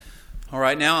All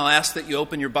right, now I'll ask that you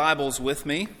open your Bibles with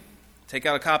me. Take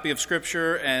out a copy of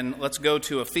Scripture and let's go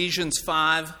to Ephesians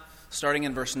 5, starting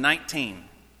in verse 19.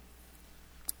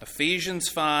 Ephesians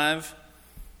 5,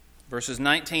 verses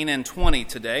 19 and 20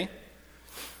 today.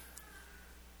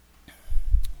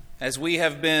 As we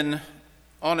have been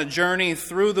on a journey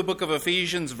through the book of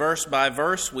Ephesians verse by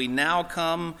verse, we now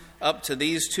come up to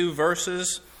these two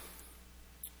verses.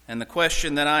 And the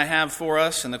question that I have for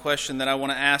us, and the question that I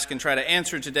want to ask and try to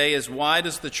answer today is, why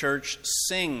does the church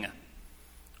sing?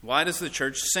 Why does the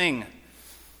church sing?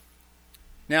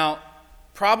 Now,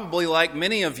 probably like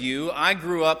many of you, I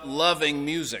grew up loving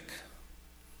music.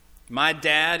 My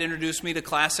dad introduced me to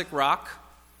classic rock.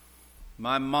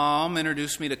 My mom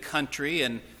introduced me to country,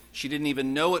 and she didn't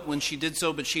even know it when she did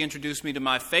so, but she introduced me to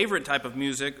my favorite type of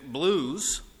music,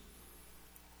 blues.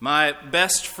 My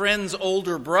best friend's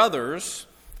older brothers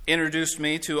introduced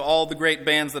me to all the great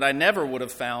bands that I never would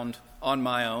have found on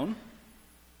my own.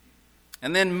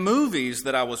 And then movies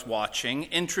that I was watching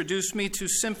introduced me to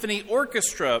symphony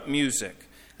orchestra music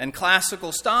and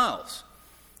classical styles.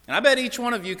 And I bet each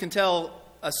one of you can tell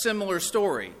a similar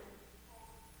story.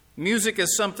 Music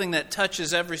is something that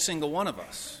touches every single one of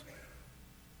us.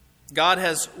 God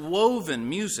has woven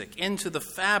music into the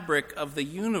fabric of the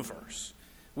universe.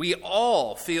 We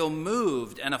all feel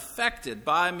moved and affected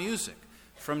by music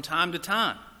from time to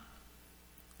time.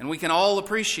 And we can all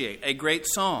appreciate a great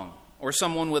song or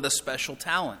someone with a special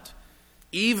talent,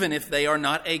 even if they are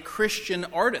not a Christian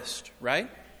artist,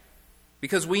 right?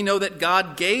 Because we know that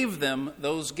God gave them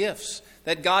those gifts,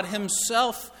 that God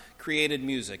himself created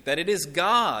music, that it is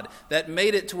God that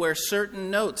made it to where certain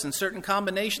notes and certain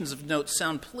combinations of notes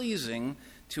sound pleasing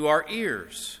to our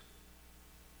ears.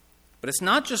 But it's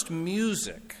not just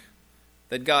music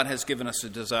that God has given us a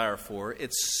desire for.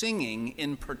 It's singing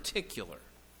in particular.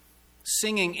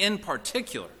 Singing in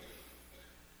particular.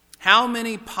 How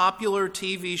many popular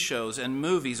TV shows and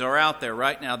movies are out there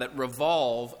right now that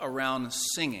revolve around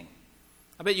singing?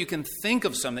 I bet you can think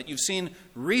of some that you've seen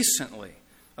recently.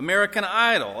 American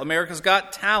Idol, America's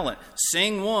Got Talent,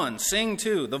 Sing 1, Sing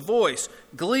 2, The Voice,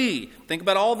 Glee. Think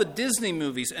about all the Disney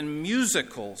movies and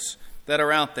musicals that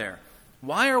are out there.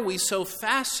 Why are we so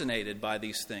fascinated by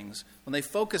these things when they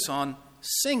focus on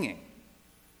singing?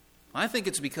 I think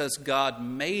it's because God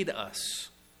made us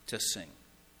to sing.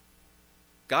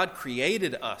 God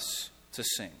created us to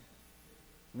sing.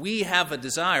 We have a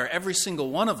desire, every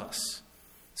single one of us.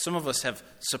 Some of us have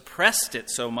suppressed it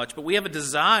so much, but we have a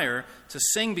desire to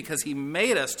sing because he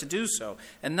made us to do so.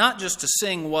 And not just to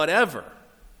sing whatever,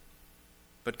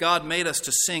 but God made us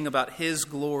to sing about his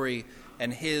glory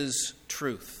and his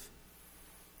truth.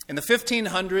 In the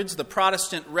 1500s, the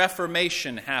Protestant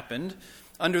Reformation happened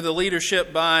under the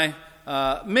leadership by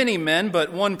many men,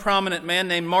 but one prominent man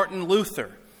named Martin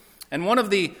Luther. And one of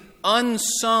the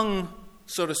unsung,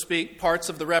 so to speak, parts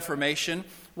of the Reformation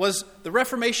was the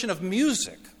reformation of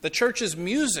music. The church's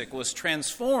music was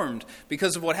transformed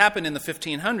because of what happened in the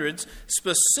 1500s,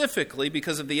 specifically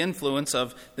because of the influence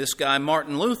of this guy,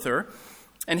 Martin Luther.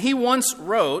 And he once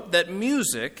wrote that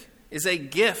music is a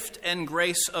gift and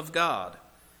grace of God,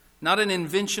 not an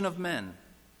invention of men.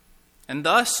 And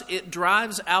thus it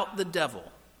drives out the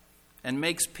devil and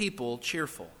makes people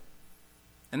cheerful.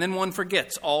 And then one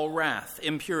forgets all wrath,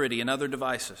 impurity, and other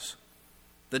devices.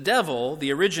 The devil,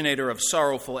 the originator of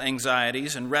sorrowful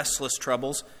anxieties and restless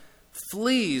troubles,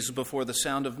 flees before the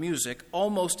sound of music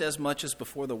almost as much as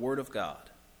before the word of God.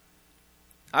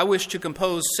 I wish to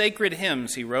compose sacred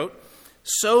hymns, he wrote,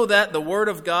 so that the word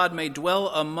of God may dwell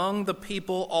among the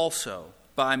people also,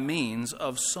 by means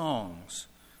of songs.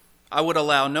 I would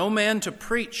allow no man to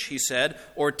preach, he said,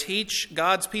 or teach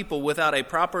God's people without a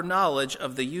proper knowledge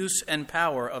of the use and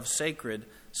power of sacred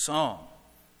song.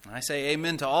 And I say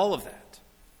amen to all of that.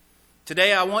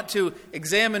 Today I want to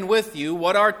examine with you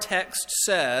what our text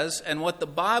says and what the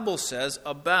Bible says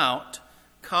about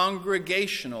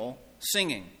congregational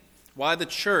singing, why the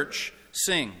church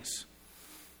sings.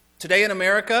 Today in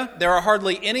America, there are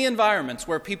hardly any environments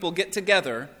where people get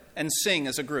together and sing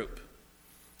as a group.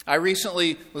 I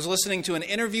recently was listening to an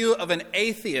interview of an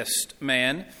atheist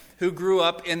man who grew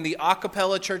up in the a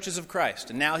cappella churches of Christ,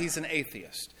 and now he's an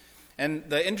atheist. And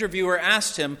the interviewer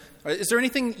asked him, is there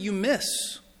anything you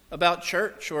miss about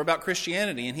church or about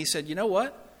Christianity? And he said, you know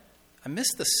what? I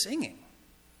miss the singing.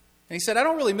 And he said, I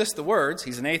don't really miss the words.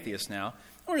 He's an atheist now.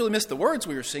 I don't really miss the words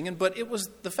we were singing, but it was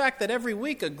the fact that every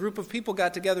week a group of people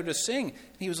got together to sing.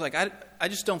 And he was like, I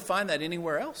just don't find that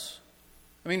anywhere else.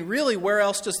 I mean, really, where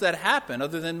else does that happen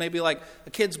other than maybe like a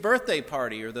kid's birthday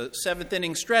party or the seventh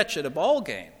inning stretch at a ball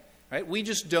game, right? We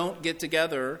just don't get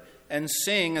together and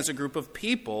sing as a group of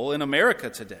people in America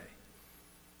today.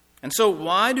 And so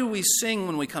why do we sing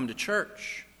when we come to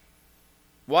church?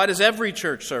 Why does every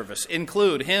church service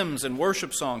include hymns and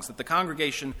worship songs that the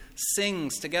congregation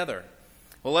sings together?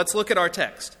 Well, let's look at our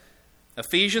text.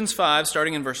 Ephesians 5,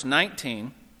 starting in verse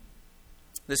 19.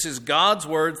 This is God's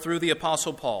word through the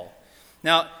Apostle Paul.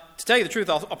 Now, to tell you the truth,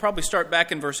 I'll probably start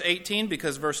back in verse 18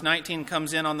 because verse 19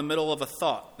 comes in on the middle of a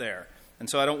thought there. And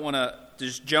so I don't want to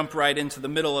just jump right into the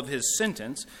middle of his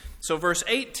sentence. So verse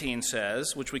 18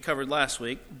 says, which we covered last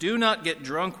week, "Do not get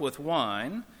drunk with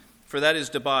wine, for that is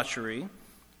debauchery,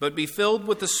 but be filled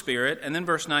with the Spirit." And then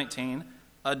verse 19,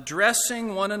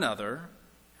 "addressing one another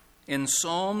in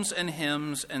psalms and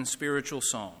hymns and spiritual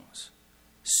songs,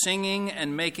 singing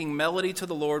and making melody to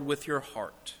the Lord with your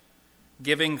heart,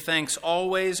 giving thanks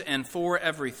always and for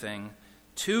everything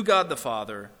to God the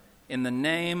Father in the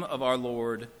name of our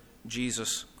Lord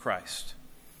Jesus Christ."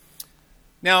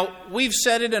 Now, we've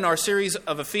said it in our series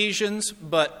of Ephesians,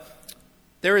 but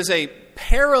there is a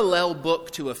parallel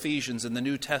book to Ephesians in the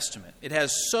New Testament. It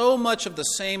has so much of the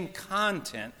same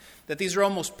content that these are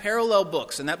almost parallel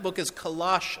books, and that book is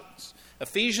Colossians.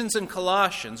 Ephesians and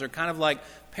Colossians are kind of like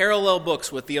parallel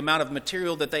books with the amount of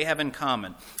material that they have in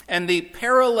common. And the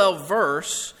parallel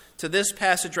verse to this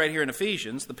passage right here in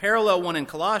Ephesians, the parallel one in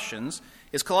Colossians,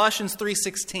 is Colossians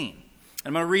 3:16.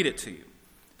 I'm going to read it to you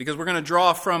because we're going to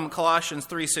draw from Colossians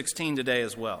 3:16 today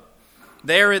as well.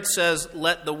 There it says,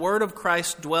 "Let the word of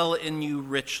Christ dwell in you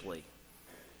richly,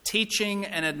 teaching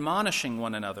and admonishing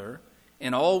one another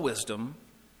in all wisdom,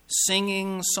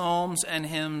 singing psalms and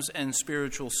hymns and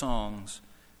spiritual songs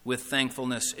with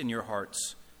thankfulness in your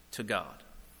hearts to God."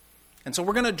 And so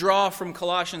we're going to draw from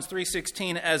Colossians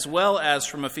 3:16 as well as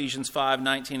from Ephesians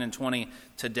 5:19 and 20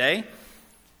 today.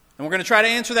 And we're going to try to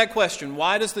answer that question.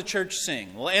 Why does the church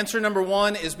sing? Well, answer number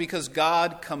one is because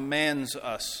God commands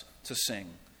us to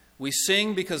sing. We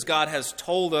sing because God has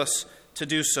told us to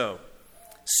do so.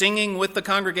 Singing with the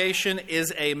congregation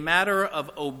is a matter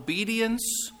of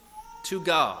obedience to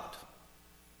God.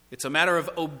 It's a matter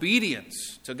of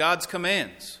obedience to God's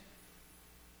commands.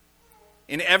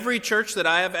 In every church that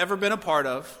I have ever been a part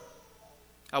of,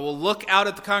 I will look out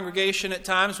at the congregation at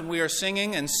times when we are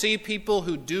singing and see people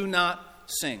who do not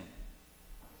sing.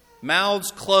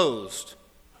 Mouths closed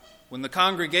when the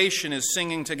congregation is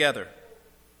singing together.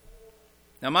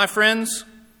 Now, my friends,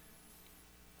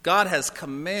 God has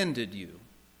commanded you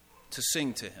to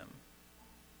sing to Him.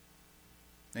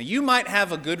 Now, you might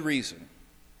have a good reason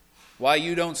why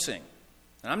you don't sing.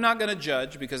 And I'm not going to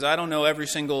judge because I don't know every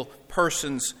single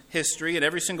person's history and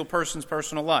every single person's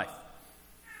personal life.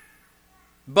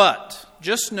 But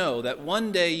just know that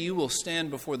one day you will stand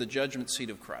before the judgment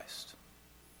seat of Christ.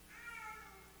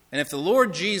 And if the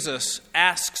Lord Jesus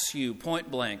asks you point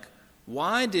blank,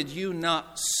 why did you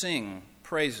not sing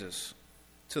praises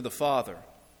to the Father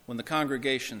when the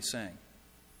congregation sang?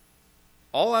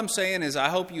 All I'm saying is I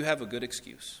hope you have a good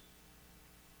excuse.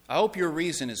 I hope your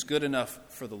reason is good enough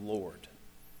for the Lord.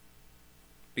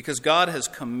 Because God has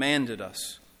commanded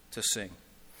us to sing.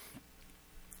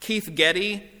 Keith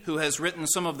Getty, who has written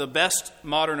some of the best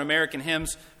modern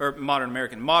hymns,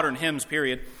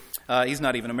 period. He's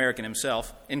not even American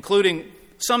himself, including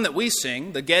some that we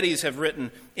sing. The Gettys have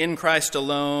written In Christ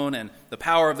Alone and The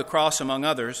Power of the Cross, among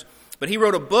others. But he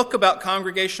wrote a book about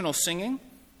congregational singing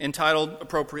entitled,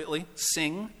 appropriately,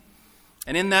 Sing.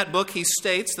 And in that book he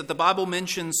states that the Bible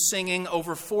mentions singing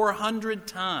over 400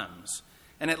 times.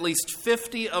 And at least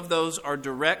 50 of those are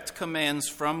direct commands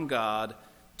from God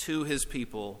to His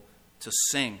people to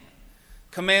sing.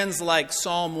 Commands like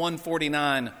Psalm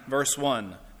 149, verse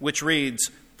 1, which reads,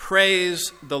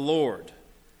 "Praise the Lord.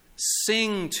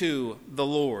 Sing to the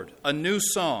Lord a new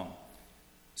song.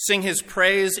 Sing His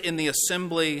praise in the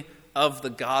assembly of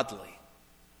the godly."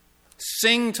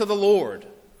 Sing to the Lord.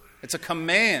 It's a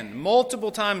command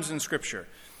multiple times in Scripture.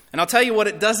 And I'll tell you what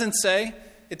it doesn't say.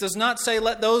 It does not say,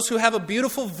 "Let those who have a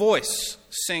beautiful voice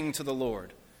sing to the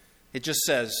Lord." It just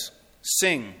says,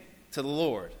 "Sing to the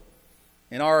Lord."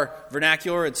 In our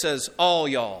vernacular, it says, "All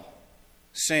y'all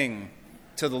sing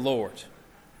to the Lord."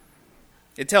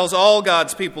 It tells all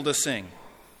God's people to sing.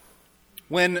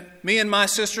 When me and my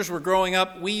sisters were growing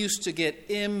up, we used to get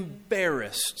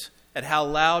embarrassed at how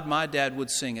loud my dad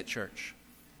would sing at church.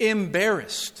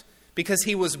 Embarrassed because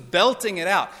he was belting it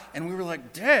out. And we were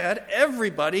like, "Dad,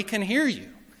 everybody can hear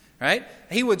you." Right?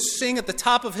 He would sing at the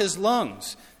top of his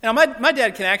lungs. Now, my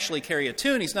dad can actually carry a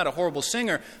tune. He's not a horrible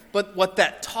singer. But what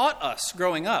that taught us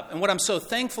growing up, and what I'm so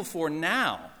thankful for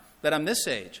now that I'm this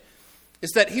age,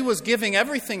 is that he was giving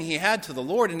everything he had to the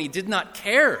Lord, and he did not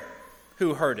care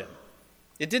who heard him.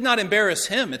 It did not embarrass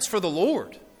him. It's for the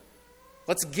Lord.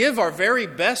 Let's give our very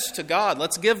best to God.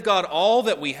 Let's give God all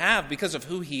that we have because of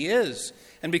who He is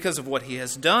and because of what He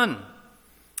has done.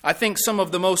 I think some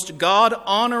of the most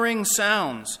God-honoring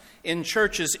sounds in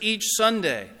churches each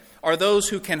Sunday are those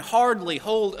who can hardly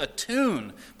hold a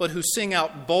tune, but who sing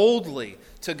out boldly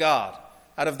to God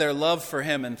out of their love for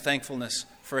Him and thankfulness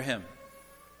for Him.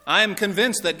 I am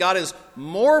convinced that God is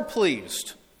more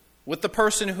pleased with the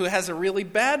person who has a really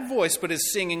bad voice but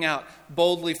is singing out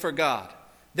boldly for God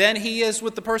than He is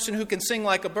with the person who can sing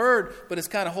like a bird but is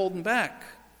kind of holding back.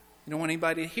 You don't want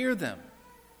anybody to hear them.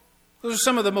 Those are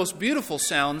some of the most beautiful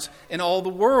sounds in all the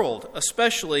world,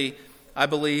 especially, I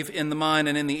believe, in the mind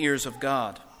and in the ears of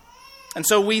God. And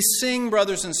so we sing,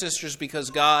 brothers and sisters, because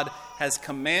God has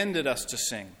commanded us to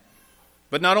sing.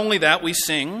 But not only that, we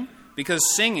sing because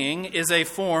singing is a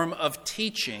form of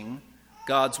teaching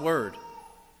God's Word.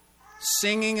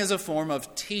 Singing is a form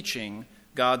of teaching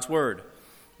God's Word.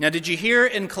 Now, did you hear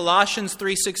in Colossians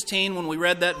 3:16 when we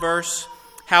read that verse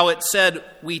how it said,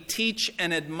 we teach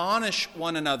and admonish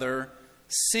one another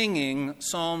singing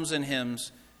psalms and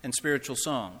hymns and spiritual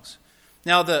songs?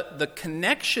 Now, the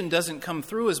connection doesn't come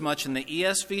through as much in the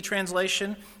ESV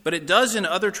translation, but it does in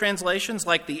other translations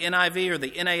like the NIV or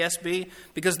the NASB,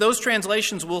 because those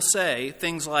translations will say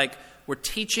things like, we're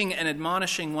teaching and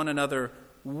admonishing one another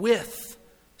with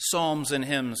psalms and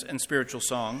hymns and spiritual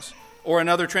songs. Or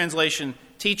another translation,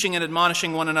 teaching and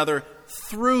admonishing one another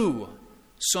through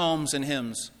psalms and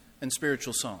hymns and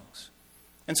spiritual songs.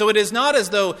 And so it is not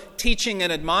as though teaching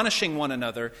and admonishing one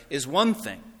another is one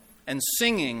thing and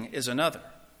singing is another.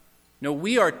 No,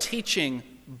 we are teaching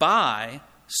by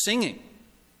singing.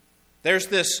 There's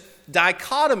this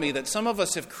dichotomy that some of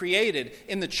us have created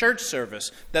in the church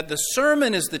service, that the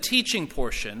sermon is the teaching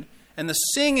portion and the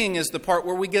singing is the part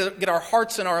where we get our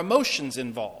hearts and our emotions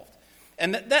involved.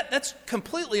 And that's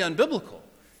completely unbiblical.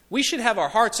 We should have our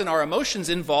hearts and our emotions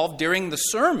involved during the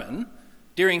sermon,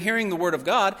 during hearing the Word of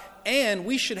God, and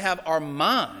we should have our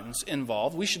minds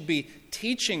involved. We should be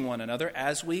teaching one another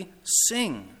as we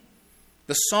sing.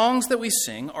 The songs that we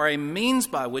sing are a means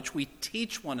by which we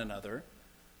teach one another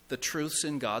the truths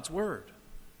in God's Word.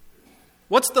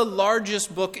 What's the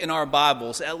largest book in our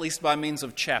Bibles, at least by means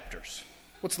of chapters?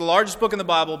 What's the largest book in the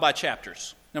Bible by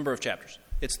chapters? Number of chapters.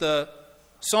 It's the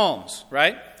Psalms,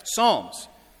 right? Psalms.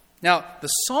 Now, the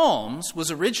Psalms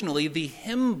was originally the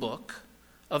hymn book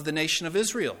of the nation of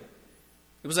Israel.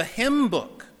 It was a hymn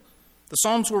book. The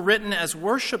Psalms were written as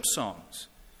worship songs.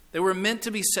 They were meant to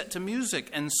be set to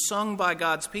music and sung by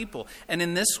God's people. And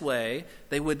in this way,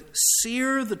 they would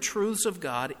sear the truths of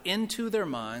God into their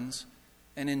minds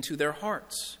and into their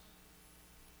hearts.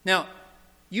 Now,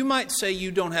 you might say you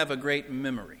don't have a great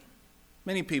memory.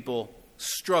 Many people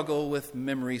struggle with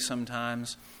memory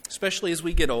sometimes, especially as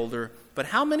we get older. But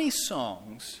how many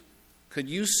songs could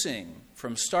you sing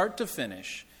from start to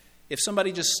finish if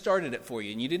somebody just started it for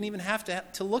you and you didn't even have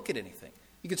to look at anything?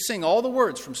 You could sing all the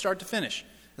words from start to finish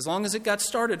as long as it got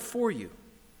started for you.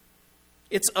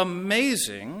 It's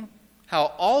amazing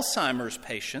how Alzheimer's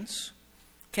patients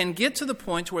can get to the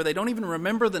point where they don't even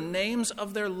remember the names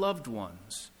of their loved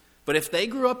ones. But if they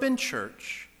grew up in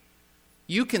church,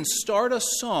 you can start a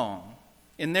song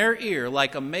in their ear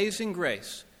like Amazing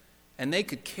Grace, and they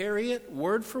could carry it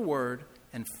word for word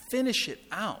and finish it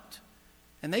out.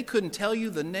 And they couldn't tell you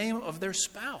the name of their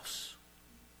spouse.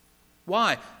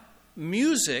 Why?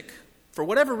 Music, for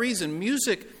whatever reason,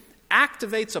 music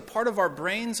activates a part of our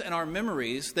brains and our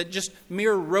memories that just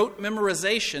mere rote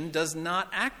memorization does not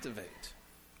activate.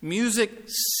 Music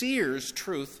sears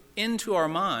truth into our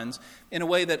minds in a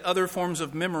way that other forms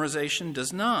of memorization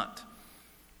does not.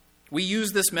 We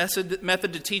use this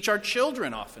method to teach our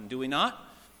children often, do we not?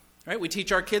 Right? We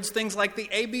teach our kids things like the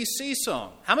ABC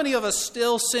song. How many of us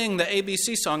still sing the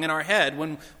ABC song in our head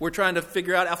when we're trying to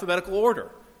figure out alphabetical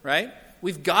order, right?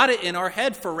 We've got it in our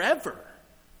head forever.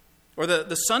 Or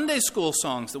the Sunday school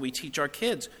songs that we teach our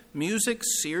kids. Music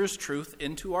sears truth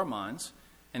into our minds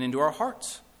and into our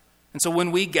hearts. And so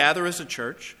when we gather as a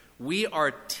church, we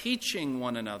are teaching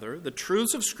one another the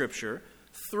truths of Scripture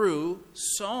through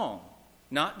song,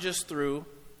 not just through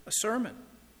a sermon.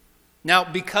 Now,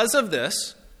 because of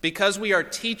this, because we are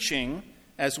teaching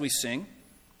as we sing,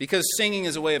 because singing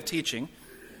is a way of teaching,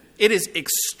 it is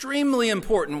extremely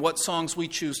important what songs we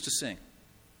choose to sing.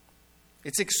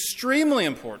 It's extremely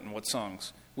important what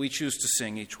songs we choose to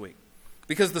sing each week.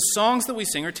 Because the songs that we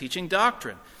sing are teaching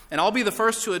doctrine. And I'll be the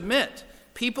first to admit,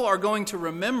 people are going to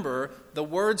remember the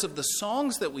words of the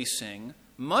songs that we sing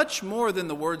much more than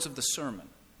the words of the sermon.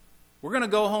 We're going to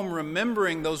go home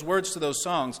remembering those words to those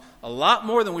songs a lot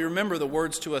more than we remember the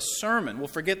words to a sermon. We'll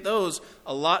forget those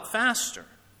a lot faster.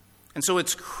 And so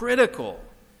it's critical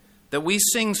that we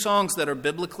sing songs that are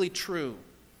biblically true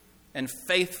and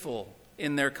faithful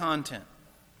in their content.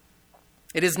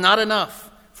 It is not enough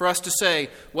for us to say,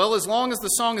 well, as long as the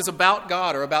song is about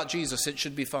God or about Jesus, it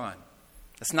should be fine.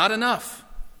 That's not enough.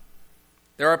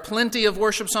 There are plenty of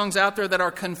worship songs out there that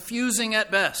are confusing at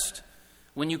best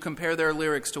when you compare their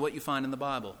lyrics to what you find in the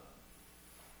Bible.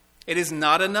 It is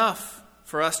not enough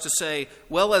for us to say,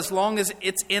 well, as long as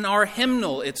it's in our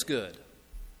hymnal, it's good.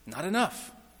 Not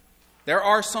enough. There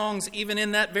are songs even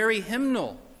in that very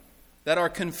hymnal that are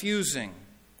confusing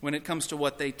when it comes to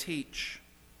what they teach.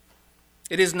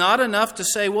 It is not enough to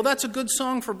say, well, that's a good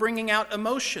song for bringing out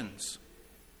emotions.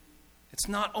 It's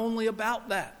not only about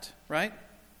that, right?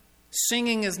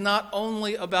 Singing is not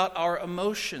only about our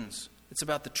emotions. It's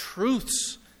about the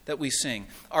truths that we sing.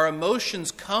 Our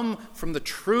emotions come from the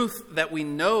truth that we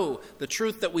know, the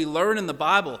truth that we learn in the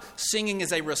Bible. Singing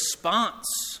is a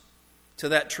response to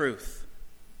that truth.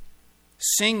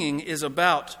 Singing is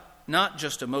about not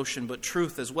just emotion, but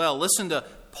truth as well. Listen to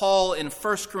Paul in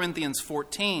 1 Corinthians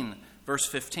 14, verse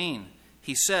 15.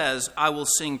 He says, I will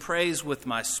sing praise with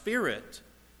my spirit,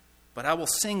 but I will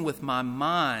sing with my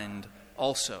mind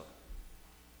also.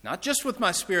 Not just with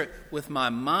my spirit, with my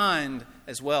mind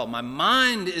as well. My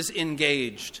mind is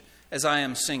engaged as I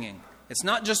am singing. It's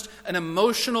not just an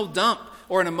emotional dump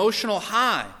or an emotional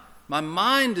high. My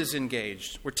mind is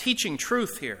engaged. We're teaching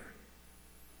truth here.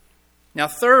 Now,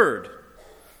 third,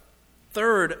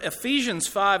 Ephesians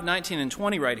 5, 19 and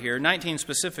 20 right here, 19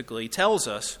 specifically, tells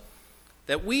us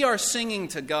that we are singing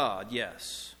to God,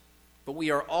 yes, but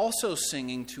we are also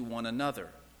singing to one another.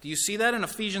 Do you see that in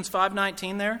Ephesians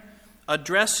 5:19 there?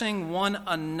 Addressing one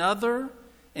another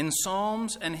in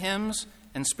psalms and hymns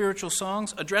and spiritual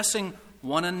songs. Addressing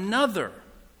one another.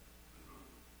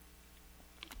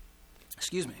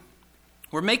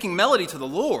 We're making melody to the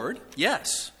Lord,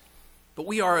 yes, but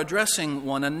we are addressing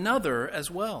one another as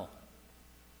well.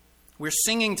 We're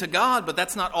singing to God, but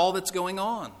that's not all that's going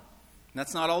on.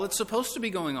 That's not all that's supposed to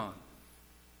be going on.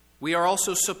 We are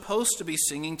also supposed to be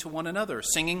singing to one another,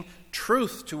 singing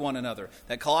truth to one another.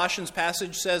 That Colossians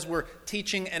passage says we're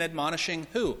teaching and admonishing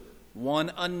who?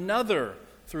 One another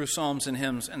through psalms and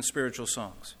hymns and spiritual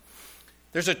songs.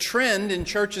 There's a trend in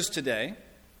churches today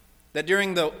that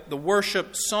during the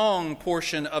worship song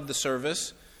portion of the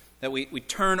service that we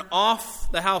turn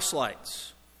off the house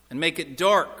lights and make it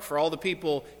dark for all the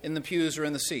people in the pews or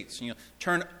in the seats.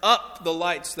 Turn up the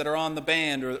lights that are on the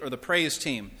band or the praise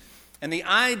team. And the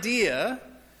idea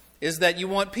is that you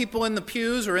want people in the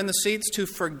pews or in the seats to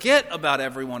forget about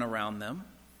everyone around them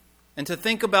and to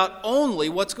think about only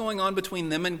what's going on between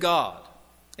them and God.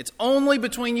 It's only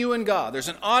between you and God. There's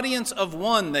an audience of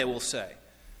one, they will say.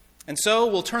 And so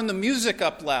we'll turn the music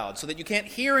up loud so that you can't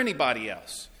hear anybody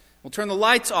else. We'll turn the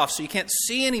lights off so you can't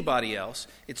see anybody else.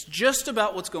 It's just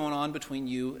about what's going on between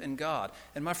you and God.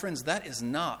 And my friends, that is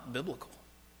not biblical.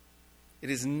 It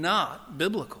is not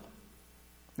biblical.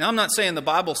 Now, I'm not saying the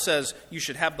Bible says you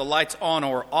should have the lights on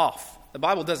or off. The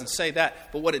Bible doesn't say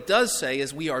that. But what it does say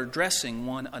is we are addressing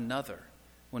one another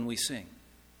when we sing.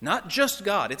 Not just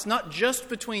God. It's not just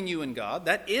between you and God.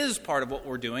 That is part of what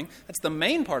we're doing. That's the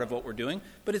main part of what we're doing.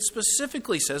 But it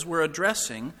specifically says we're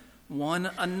addressing one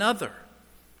another.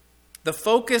 The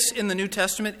focus in the New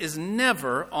Testament is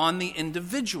never on the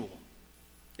individual.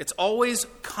 It's always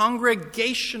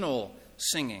congregational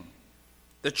singing.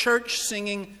 The church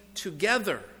singing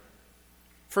together.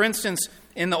 For instance,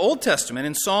 in the Old Testament,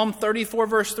 in Psalm 34,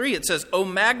 verse 3, it says, "O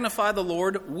magnify the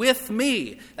Lord with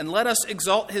me, and let us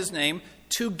exalt his name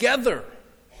together."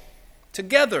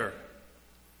 Together.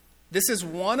 This is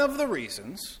one of the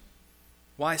reasons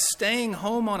why staying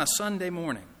home on a Sunday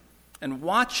morning and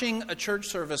watching a church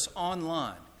service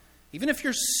online, even if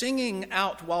you're singing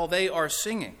out while they are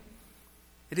singing,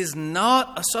 it is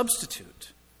not a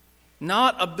substitute,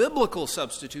 not a biblical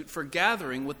substitute for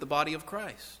gathering with the body of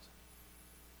Christ.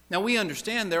 Now, we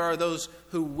understand there are those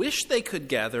who wish they could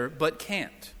gather but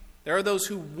can't. There are those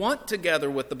who want to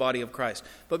gather with the body of Christ,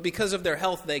 but because of their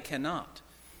health they cannot.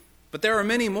 But there are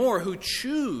many more who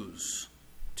choose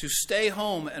to stay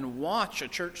home and watch a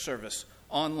church service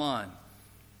online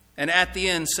and at the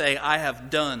end say, "I have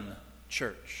done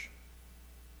church."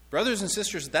 Brothers and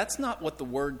sisters, that's not what the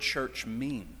word church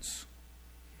means.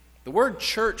 The word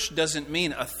church doesn't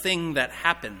mean a thing that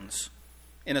happens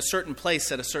in a certain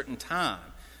place at a certain time.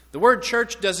 The word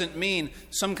church doesn't mean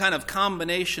some kind of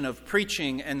combination of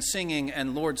preaching and singing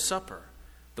and Lord's Supper.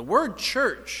 The word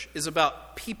church is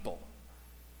about people.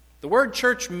 The word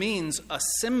church means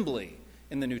assembly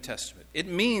in the New Testament. It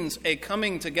means a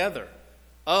coming together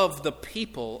of the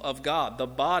people of God, the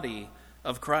body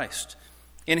of Christ.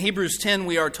 In Hebrews 10,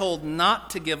 we are told not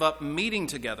to give up meeting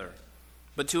together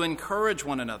but to encourage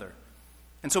one another.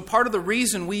 And so part of the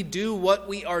reason we do what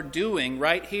we are doing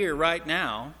right here, right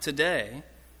now, today,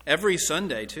 every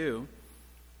Sunday too,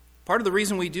 part of the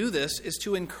reason we do this is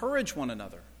to encourage one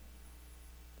another.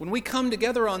 When we come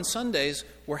together on Sundays,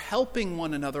 we're helping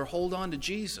one another hold on to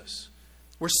Jesus.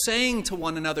 We're saying to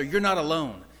one another, you're not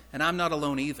alone, and I'm not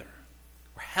alone either.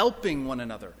 We're helping one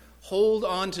another hold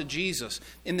on to Jesus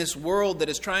in this world that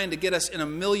is trying to get us in a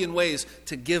million ways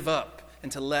to give up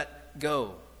and to let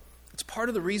go. It's part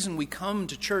of the reason we come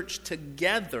to church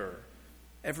together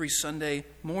every Sunday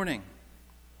morning.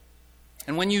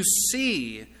 And when you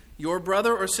see your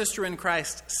brother or sister in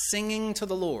Christ singing to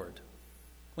the Lord,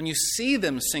 when you see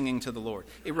them singing to the Lord,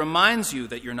 it reminds you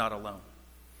that you're not alone.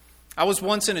 I was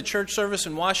once in a church service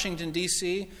in Washington,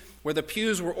 D.C., where the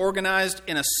pews were organized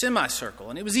in a semicircle.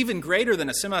 And it was even greater than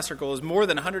a semicircle. It was more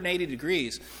than 180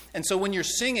 degrees. And so when you're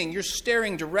singing, you're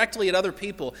staring directly at other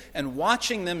people and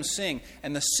watching them sing.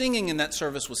 And the singing in that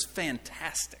service was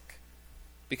fantastic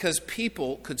because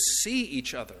people could see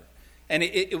each other. And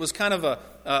it was kind of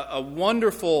a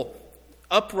wonderful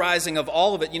uprising of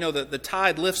all of it. You know, the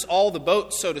tide lifts all the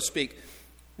boats, so to speak.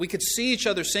 We could see each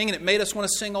other sing, and it made us want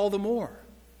to sing all the more.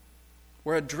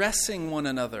 We're addressing one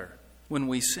another when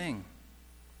we sing.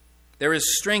 There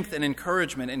is strength and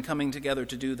encouragement in coming together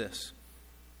to do this.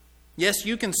 Yes,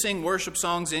 you can sing worship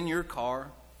songs in your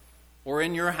car or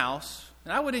in your house,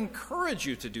 and I would encourage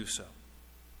you to do so.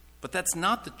 But that's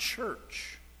not the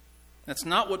church. That's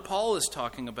not what Paul is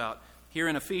talking about here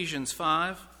in Ephesians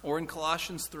 5 or in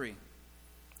Colossians 3.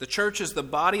 The church is the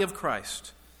body of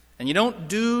Christ, and you don't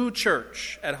do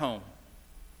church at home.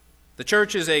 The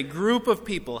church is a group of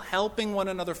people helping one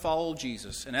another follow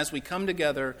Jesus. And as we come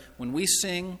together, when we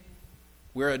sing,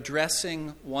 we're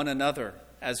addressing one another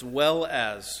as well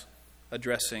as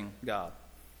addressing God.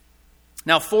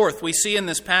 Now, fourth, we see in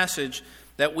this passage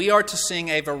that we are to sing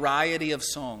a variety of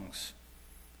songs.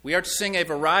 We are to sing a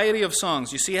variety of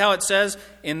songs. You see how it says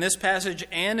in this passage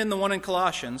and in the one in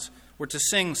Colossians, we're to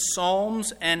sing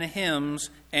psalms and hymns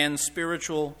and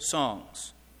spiritual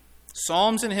songs.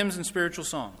 Psalms and hymns and spiritual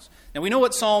songs. Now, we know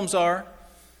what psalms are.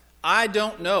 I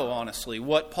don't know, honestly,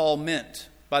 what Paul meant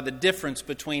by the difference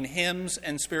between hymns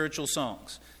and spiritual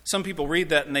songs. Some people read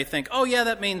that and they think, oh, yeah,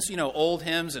 that means, old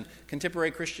hymns and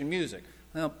contemporary Christian music.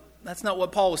 Well, that's not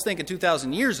what Paul was thinking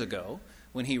 2,000 years ago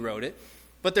when he wrote it.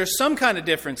 But there's some kind of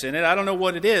difference in it. I don't know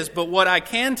what it is, but what I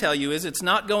can tell you is it's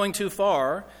not going too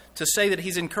far to say that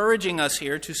he's encouraging us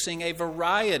here to sing a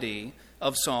variety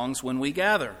of songs when we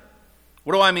gather.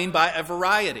 What do I mean by a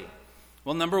variety?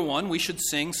 Well, number one, we should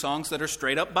sing songs that are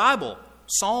straight up Bible.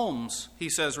 Psalms, he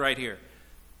says right here.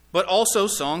 But also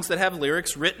songs that have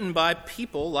lyrics written by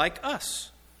people like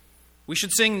us. We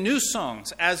should sing new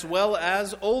songs as well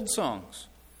as old songs.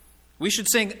 We should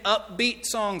sing upbeat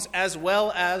songs as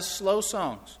well as slow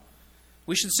songs.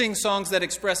 We should sing songs that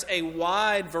express a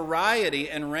wide variety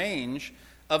and range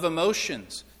of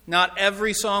emotions. Not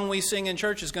every song we sing in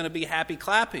church is going to be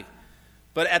happy-clappy.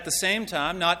 But at the same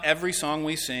time, not every song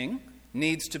we sing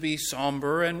needs to be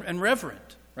somber and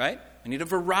reverent, right? We need a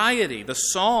variety. The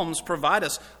Psalms provide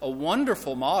us a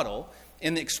wonderful model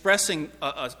in expressing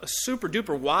a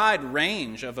super-duper wide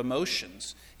range of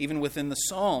emotions, even within the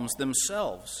Psalms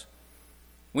themselves.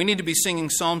 We need to be singing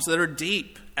psalms that are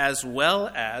deep as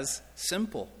well as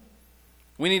simple.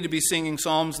 We need to be singing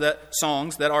songs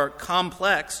that are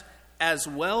complex as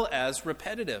well as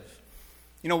repetitive.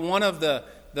 One of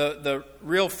the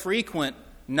real frequent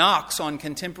knocks on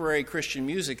contemporary Christian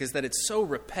music is that it's so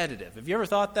repetitive. Have you ever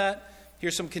thought that?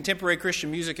 Hear some contemporary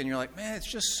Christian music and you're like, man,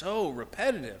 it's just so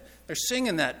repetitive. They're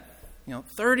singing that,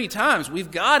 30 times.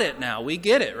 We've got it now. We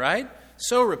get it, right?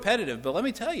 So repetitive. But let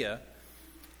me tell you,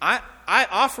 I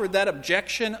offered that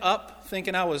objection up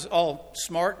thinking I was all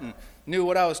smart and knew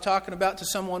what I was talking about to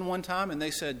someone one time, and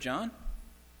they said, John,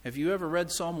 have you ever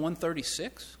read Psalm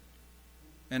 136?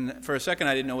 And for a second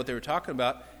I didn't know what they were talking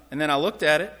about. And then I looked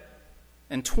at it,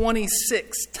 and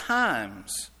 26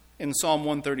 times in Psalm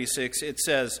 136 it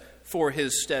says, for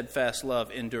his steadfast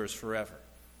love endures forever.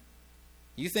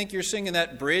 You think you're singing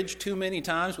that bridge too many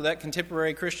times with that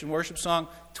contemporary Christian worship song?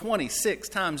 26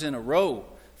 times in a row,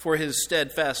 for his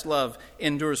steadfast love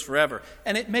endures forever.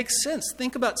 And it makes sense.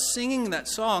 Think about singing that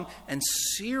song and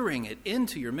searing it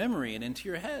into your memory and into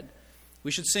your head.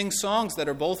 We should sing songs that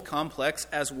are both complex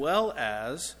as well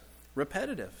as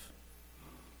repetitive.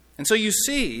 And so you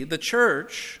see, the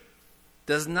church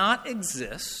does not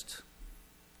exist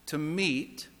to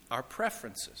meet our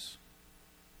preferences.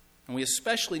 And we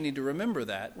especially need to remember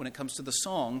that when it comes to the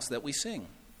songs that we sing.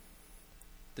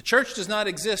 The church does not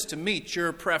exist to meet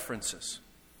your preferences.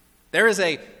 There is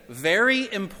a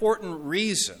very important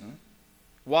reason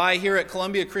Why here at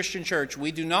Columbia Christian Church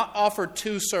we do not offer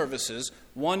two services,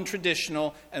 one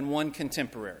traditional and one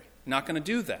contemporary. Not going to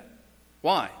do that.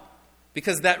 Why?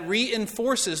 Because that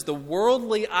reinforces the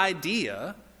worldly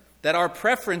idea that our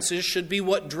preferences should be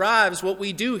what drives what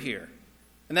we do here.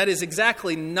 And that is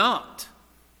exactly not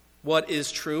what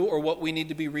is true or what we need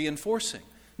to be reinforcing.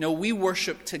 No, we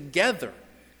worship together,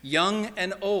 young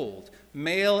and old,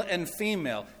 male and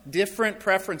female, different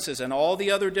preferences and all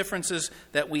the other differences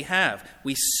that we have.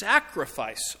 We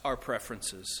sacrifice our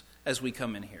preferences as we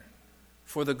come in here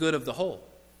for the good of the whole.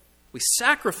 We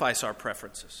sacrifice our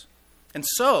preferences. And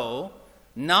so,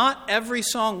 not every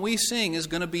song we sing is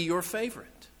going to be your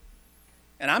favorite.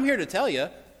 And I'm here to tell you,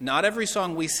 not every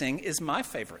song we sing is my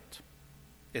favorite.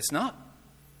 It's not.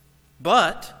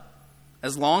 But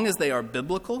as long as they are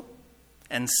biblical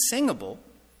and singable,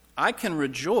 I can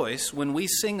rejoice when we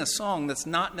sing a song that's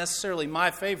not necessarily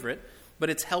my favorite, but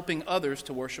it's helping others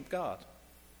to worship God.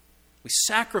 We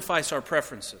sacrifice our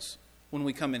preferences when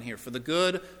we come in here for the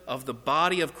good of the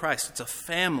body of Christ. It's a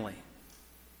family.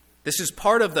 This is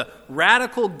part of the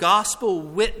radical gospel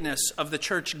witness of the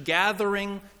church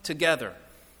gathering together.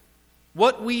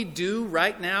 What we do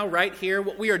right now, right here,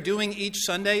 what we are doing each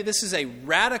Sunday, this is a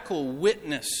radical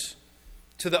witness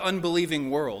to the unbelieving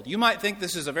world. You might think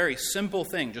this is a very simple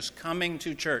thing, just coming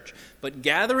to church. But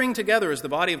gathering together as the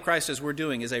body of Christ, as we're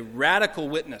doing, is a radical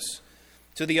witness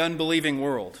to the unbelieving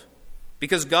world.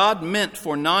 Because God meant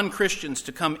for non-Christians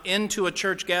to come into a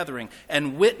church gathering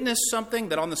and witness something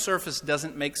that on the surface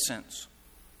doesn't make sense.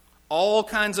 All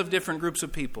kinds of different groups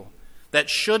of people that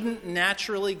shouldn't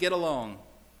naturally get along,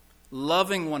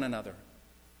 loving one another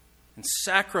and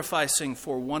sacrificing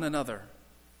for one another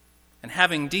and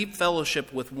having deep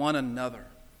fellowship with one another.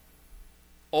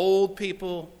 Old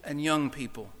people and young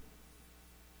people,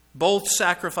 both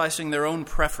sacrificing their own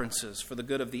preferences for the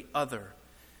good of the other.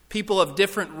 People of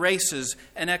different races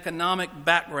and economic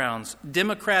backgrounds,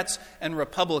 Democrats and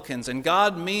Republicans. And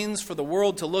God means for the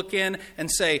world to look in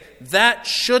and say, that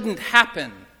shouldn't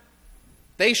happen.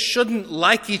 They shouldn't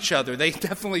like each other. They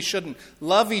definitely shouldn't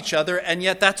love each other. And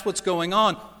yet that's what's going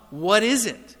on. What is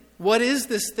it? What is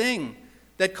this thing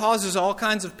that causes all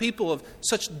kinds of people of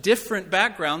such different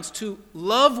backgrounds to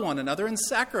love one another and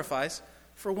sacrifice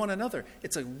for one another?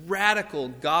 It's a radical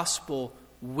gospel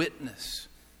witness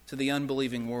to the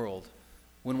unbelieving world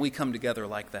when we come together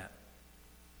like that.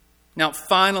 Now,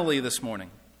 finally this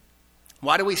morning,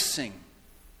 why do we sing?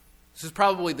 This is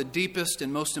probably the deepest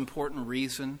and most important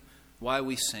reason why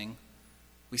we sing.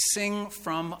 We sing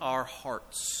from our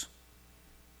hearts.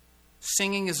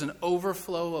 Singing is an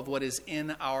overflow of what is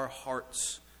in our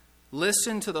hearts.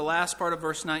 Listen to the last part of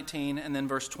verse 19 and then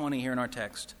verse 20 here in our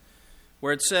text,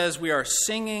 where it says, we are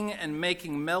singing and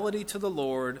making melody to the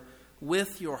Lord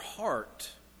with your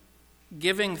heart,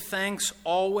 giving thanks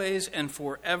always and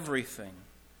for everything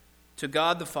to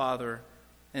God the Father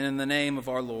and in the name of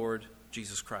our Lord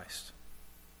Jesus Christ.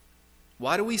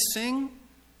 Why do we sing?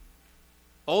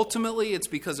 Ultimately, it's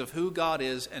because of who God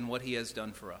is and what He has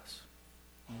done for us.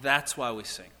 That's why we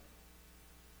sing.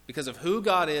 Because of who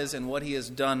God is and what He has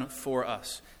done for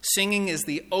us. Singing is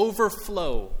the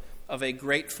overflow of a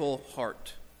grateful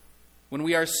heart. When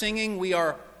we are singing, we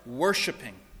are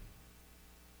worshiping.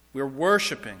 We're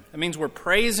worshiping. That means we're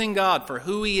praising God for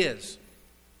who He is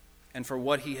and for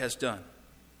what He has done.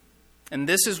 And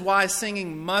this is why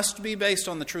singing must be based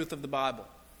on the truth of the Bible.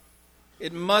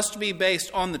 It must be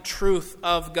based on the truth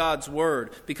of God's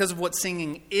Word because of what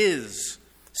singing is.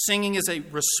 Singing is a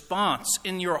response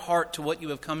in your heart to what you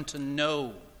have come to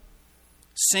know.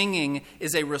 Singing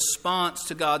is a response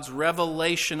to God's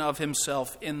revelation of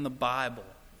Himself in the Bible.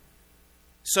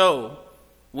 So,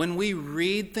 when we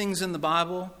read things in the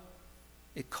Bible,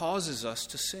 it causes us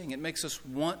to sing. It makes us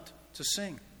want to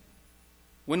sing.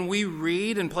 When we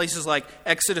read in places like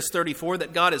Exodus 34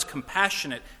 that God is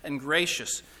compassionate and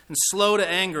gracious and slow to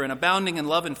anger and abounding in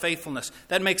love and faithfulness,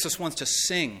 that makes us want to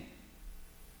sing.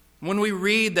 When we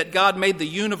read that God made the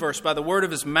universe by the word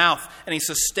of His mouth and He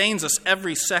sustains us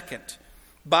every second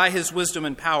by His wisdom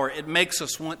and power, it makes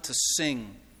us want to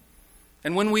sing.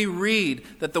 And when we read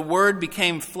that the Word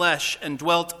became flesh and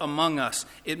dwelt among us,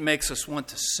 it makes us want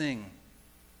to sing.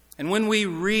 And when we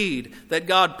read that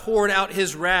God poured out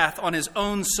His wrath on His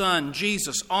own Son,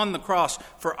 Jesus, on the cross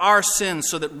for our sins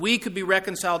so that we could be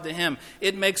reconciled to Him,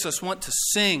 it makes us want to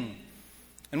sing.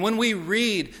 And when we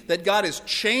read that God is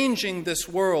changing this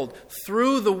world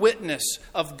through the witness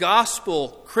of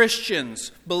gospel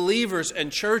Christians, believers,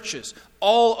 and churches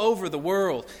all over the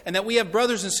world, and that we have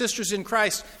brothers and sisters in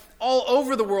Christ all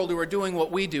over the world who are doing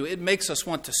what we do, it makes us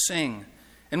want to sing.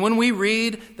 And when we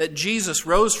read that Jesus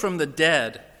rose from the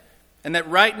dead and that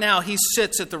right now he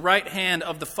sits at the right hand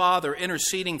of the Father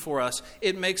interceding for us,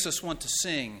 it makes us want to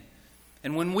sing.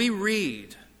 And when we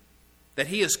read that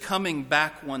he is coming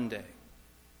back one day,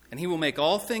 and he will make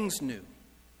all things new,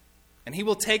 and he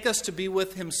will take us to be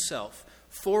with himself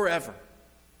forever,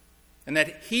 and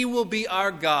that he will be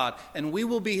our God, and we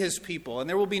will be his people, and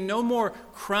there will be no more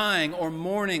crying or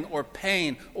mourning or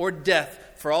pain or death,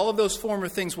 for all of those former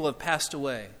things will have passed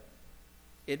away,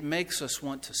 it makes us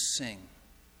want to sing.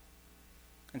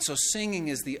 And so singing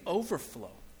is the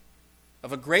overflow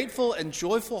of a grateful and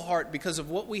joyful heart because of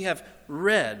what we have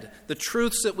read, the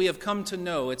truths that we have come to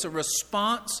know. It's a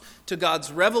response to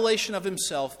God's revelation of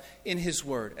himself in his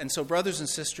word. And so, brothers and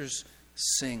sisters,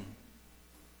 sing.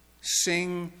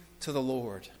 Sing to the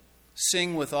Lord.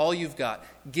 Sing with all you've got.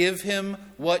 Give him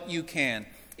what you can.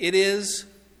 It is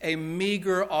a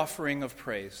meager offering of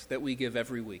praise that we give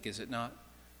every week, is it not?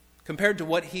 Compared to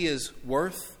what he is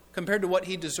worth, compared to what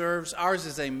he deserves, ours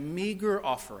is a meager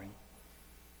offering.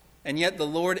 And yet the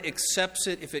Lord accepts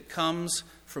it if it comes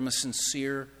from a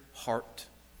sincere heart.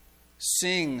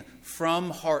 Sing from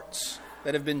hearts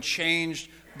that have been changed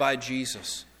by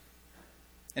Jesus.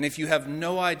 And if you have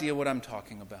no idea what I'm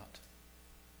talking about,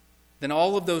 then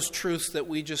all of those truths that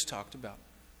we just talked about,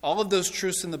 all of those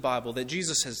truths in the Bible, that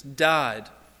Jesus has died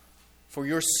for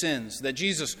your sins, that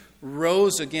Jesus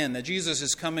rose again, that Jesus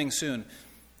is coming soon,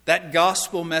 that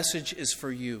gospel message is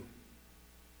for you.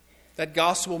 That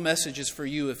gospel message is for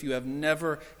you if you have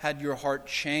never had your heart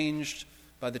changed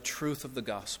by the truth of the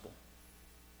gospel.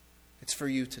 It's for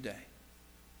you today.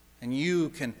 And you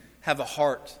can have a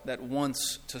heart that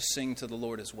wants to sing to the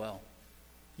Lord as well.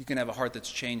 You can have a heart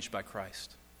that's changed by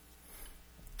Christ.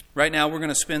 Right now we're going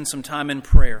to spend some time in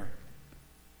prayer.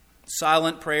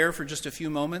 Silent prayer for just a few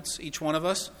moments, each one of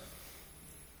us.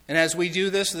 And as we do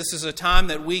this, this is a time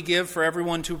that we give for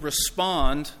everyone to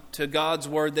respond to God's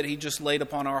word that he just laid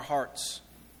upon our hearts.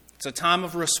 It's a time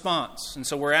of response. And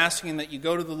so we're asking that you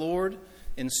go to the Lord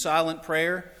in silent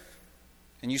prayer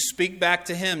and you speak back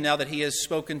to him now that he has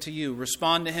spoken to you.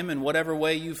 Respond to him in whatever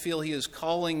way you feel he is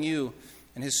calling you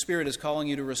and his Spirit is calling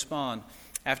you to respond.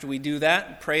 After we do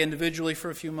that, pray individually for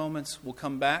a few moments. We'll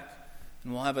come back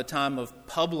and we'll have a time of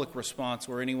public response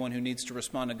where anyone who needs to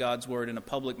respond to God's word in a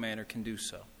public manner can do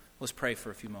so. Let's pray for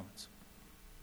a few moments.